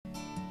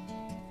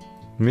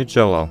MIR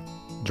JALAL,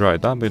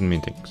 dried up in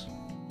meetings.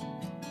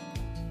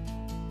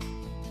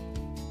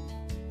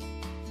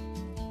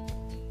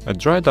 A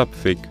dried up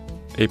fig,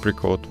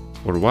 apricot,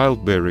 or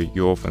wild berry,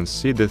 you often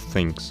see these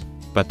things,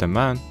 but a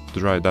man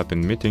dried up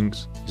in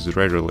meetings is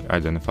rarely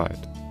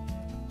identified.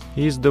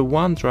 He is the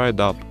one dried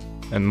up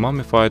and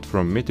mummified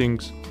from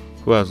meetings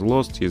who has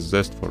lost his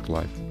zest for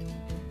life.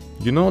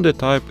 You know the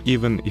type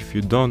even if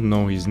you don't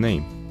know his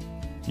name.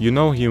 You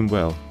know him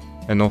well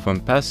and often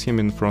pass him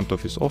in front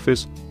of his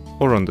office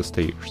or on the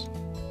stairs.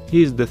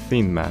 He is the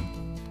thin man,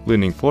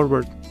 leaning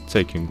forward,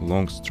 taking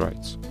long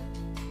strides.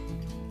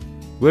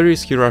 Where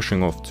is he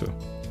rushing off to?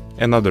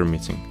 Another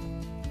meeting.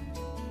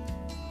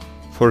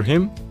 For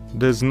him,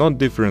 there's no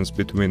difference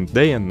between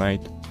day and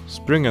night,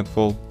 spring and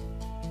fall,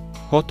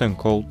 hot and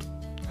cold,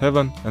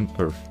 heaven and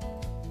earth.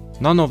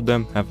 None of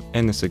them have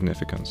any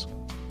significance.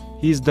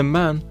 He is the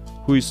man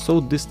who is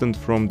so distant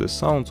from the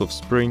sounds of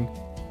spring,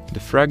 the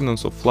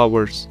fragrance of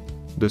flowers,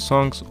 the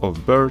songs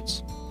of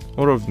birds,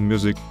 or of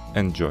music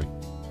and joy.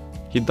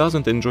 He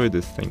doesn't enjoy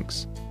these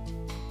things.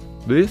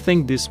 Do you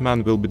think this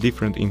man will be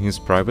different in his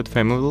private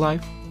family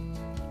life?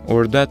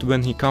 Or that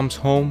when he comes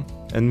home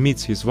and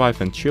meets his wife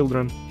and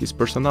children, his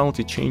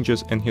personality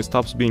changes and he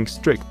stops being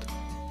strict?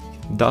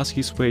 Does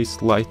his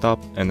face light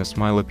up and a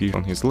smile appear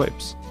on his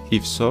lips?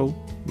 If so,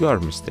 you are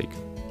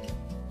mistaken.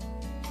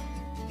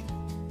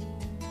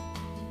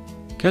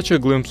 Catch a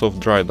glimpse of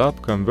dried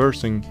up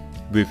conversing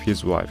with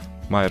his wife,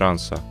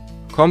 Myransa.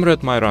 Comrade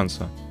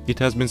Myransa, it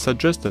has been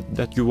suggested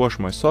that you wash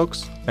my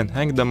socks and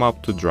hang them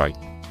up to dry.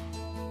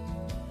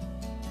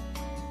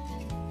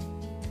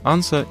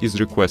 Answer is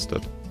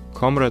requested,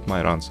 Comrade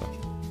Myransa.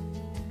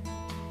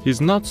 His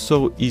not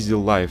so easy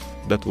life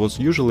that was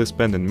usually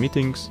spent in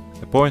meetings,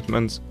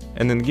 appointments,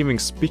 and in giving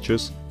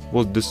speeches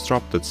was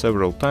disrupted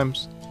several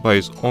times by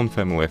his own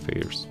family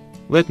affairs.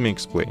 Let me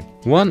explain.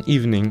 One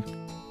evening,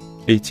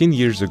 18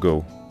 years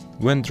ago,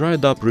 when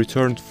Dried Up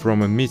returned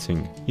from a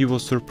meeting, he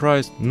was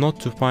surprised not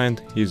to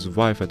find his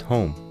wife at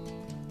home.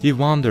 He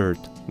wondered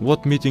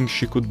what meeting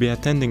she could be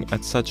attending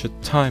at such a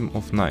time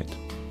of night.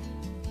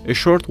 A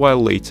short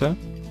while later,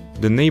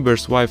 the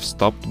neighbor's wife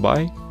stopped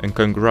by and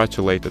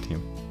congratulated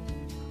him.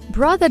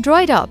 Brother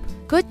Dried Up,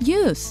 good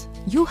news!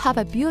 You have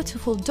a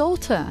beautiful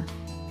daughter.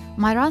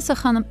 Myransa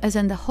Hanım is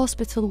in the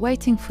hospital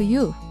waiting for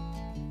you.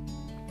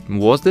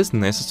 Was this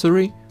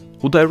necessary?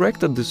 Who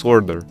directed this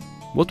order?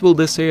 What will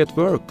they say at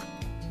work?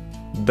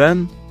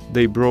 Then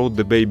they brought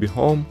the baby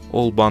home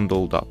all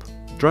bundled up.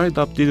 Dried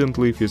Up didn't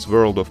leave his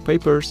world of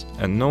papers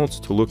and notes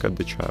to look at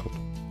the child.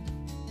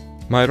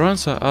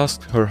 Myransa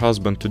asked her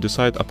husband to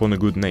decide upon a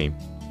good name.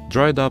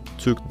 Dried Up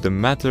took the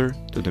matter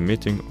to the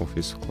meeting of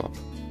his club.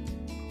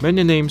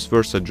 Many names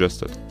were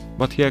suggested,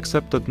 but he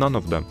accepted none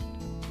of them.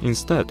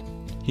 Instead,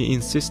 he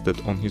insisted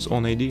on his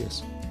own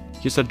ideas.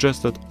 He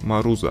suggested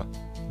Maruza,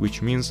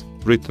 which means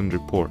written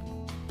report.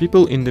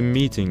 People in the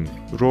meeting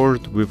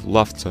roared with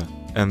laughter,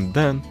 and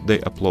then they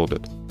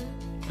applauded.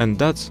 And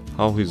that's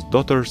how his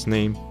daughter's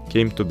name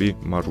came to be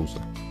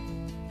Maruza.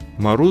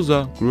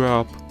 Maruza grew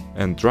up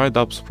and Dried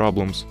Up's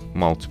problems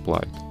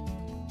multiplied.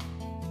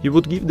 He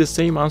would give the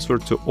same answer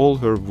to all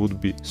her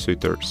would-be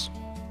suitors.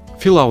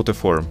 Fill out a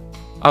form,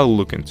 I'll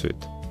look into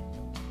it.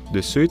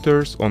 The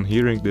suitors, on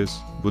hearing this,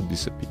 would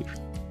disappear.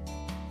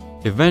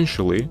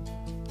 Eventually,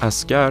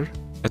 Askar,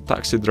 a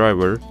taxi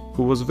driver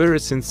who was very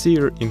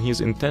sincere in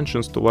his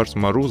intentions towards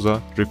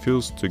Maruza,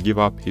 refused to give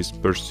up his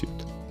pursuit.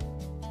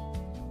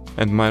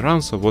 And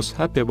Myransa was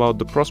happy about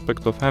the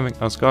prospect of having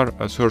Askar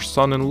as her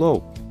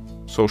son-in-law,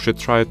 so she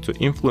tried to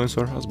influence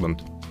her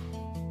husband.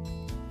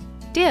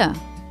 Dear,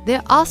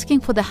 they're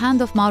asking for the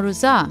hand of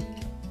Maruza.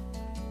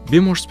 Be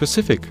more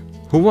specific.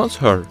 Who wants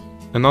her?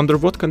 And under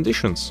what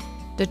conditions?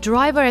 The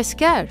driver is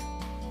scared.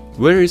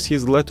 Where is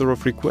his letter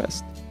of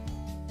request?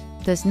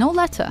 There's no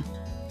letter.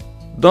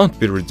 Don't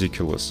be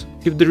ridiculous.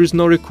 If there is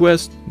no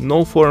request,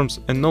 no forms,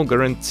 and no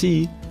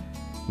guarantee,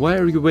 why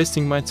are you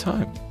wasting my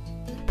time?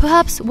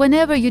 Perhaps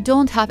whenever you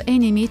don't have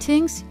any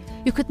meetings,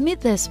 you could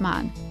meet this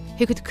man.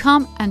 He could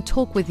come and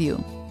talk with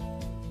you.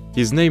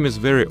 His name is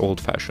very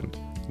old-fashioned.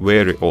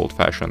 Very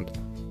old-fashioned.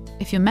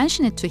 If you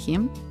mention it to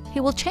him, he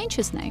will change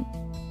his name.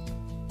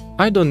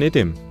 I don't need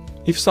him.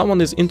 If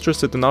someone is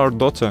interested in our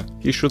daughter,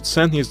 he should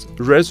send his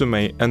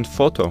resume and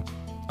photo.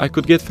 I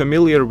could get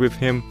familiar with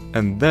him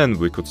and then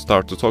we could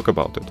start to talk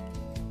about it.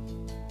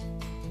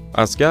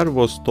 Asgar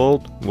was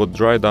told what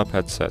Dried Up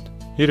had said.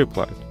 He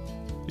replied,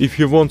 "If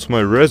he wants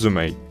my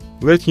resume,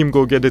 let him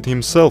go get it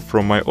himself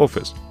from my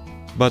office.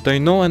 But I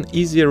know an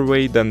easier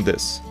way than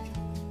this,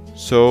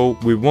 so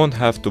we won't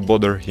have to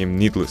bother him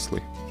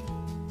needlessly."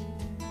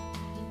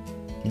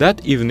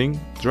 That evening,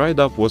 Dried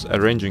Up was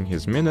arranging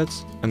his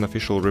minutes and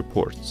official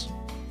reports.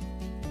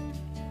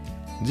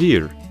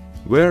 "Dear,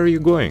 where are you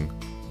going?"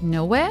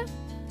 Nowhere?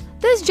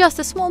 There's just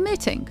a small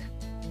meeting.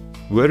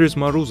 "Where is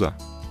Maruza?"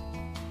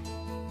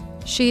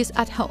 She is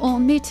at her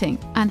own meeting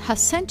and has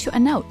sent you a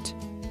note.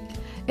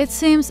 It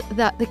seems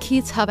that the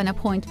kids have an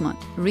appointment.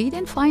 Read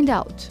and find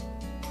out.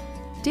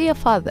 Dear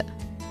Father,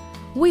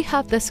 we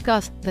have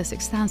discussed this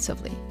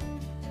extensively.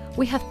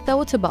 We have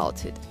thought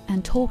about it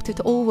and talked it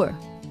over.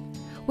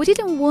 We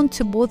didn't want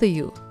to bother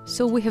you,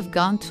 so we have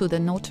gone to the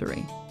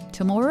notary.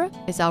 Tomorrow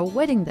is our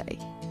wedding day.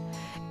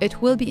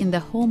 It will be in the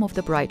home of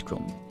the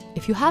bridegroom.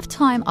 If you have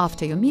time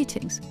after your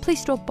meetings,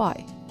 please drop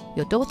by.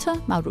 Your daughter,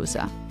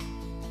 Mauruza.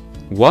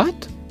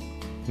 What?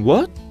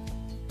 What?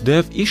 They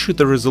have issued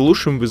a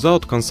resolution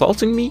without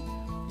consulting me?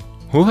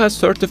 Who has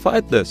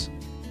certified this?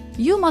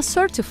 You must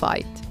certify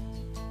it.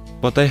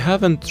 But I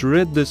haven't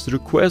read this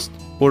request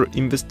or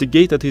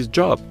investigated his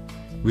job.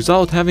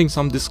 Without having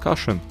some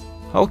discussion,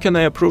 how can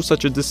I approve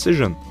such a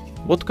decision?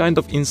 What kind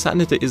of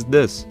insanity is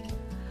this?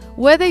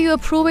 Whether you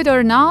approve it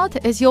or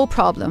not is your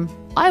problem.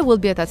 I will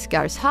be at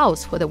Asgar's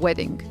house for the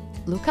wedding.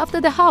 Look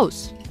after the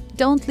house.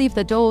 Don't leave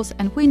the doors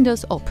and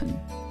windows open.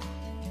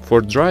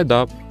 For dried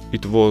up,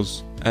 it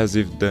was as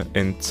if the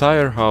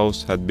entire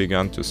house had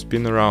begun to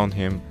spin around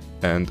him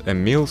and a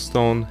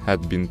millstone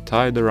had been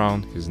tied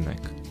around his neck.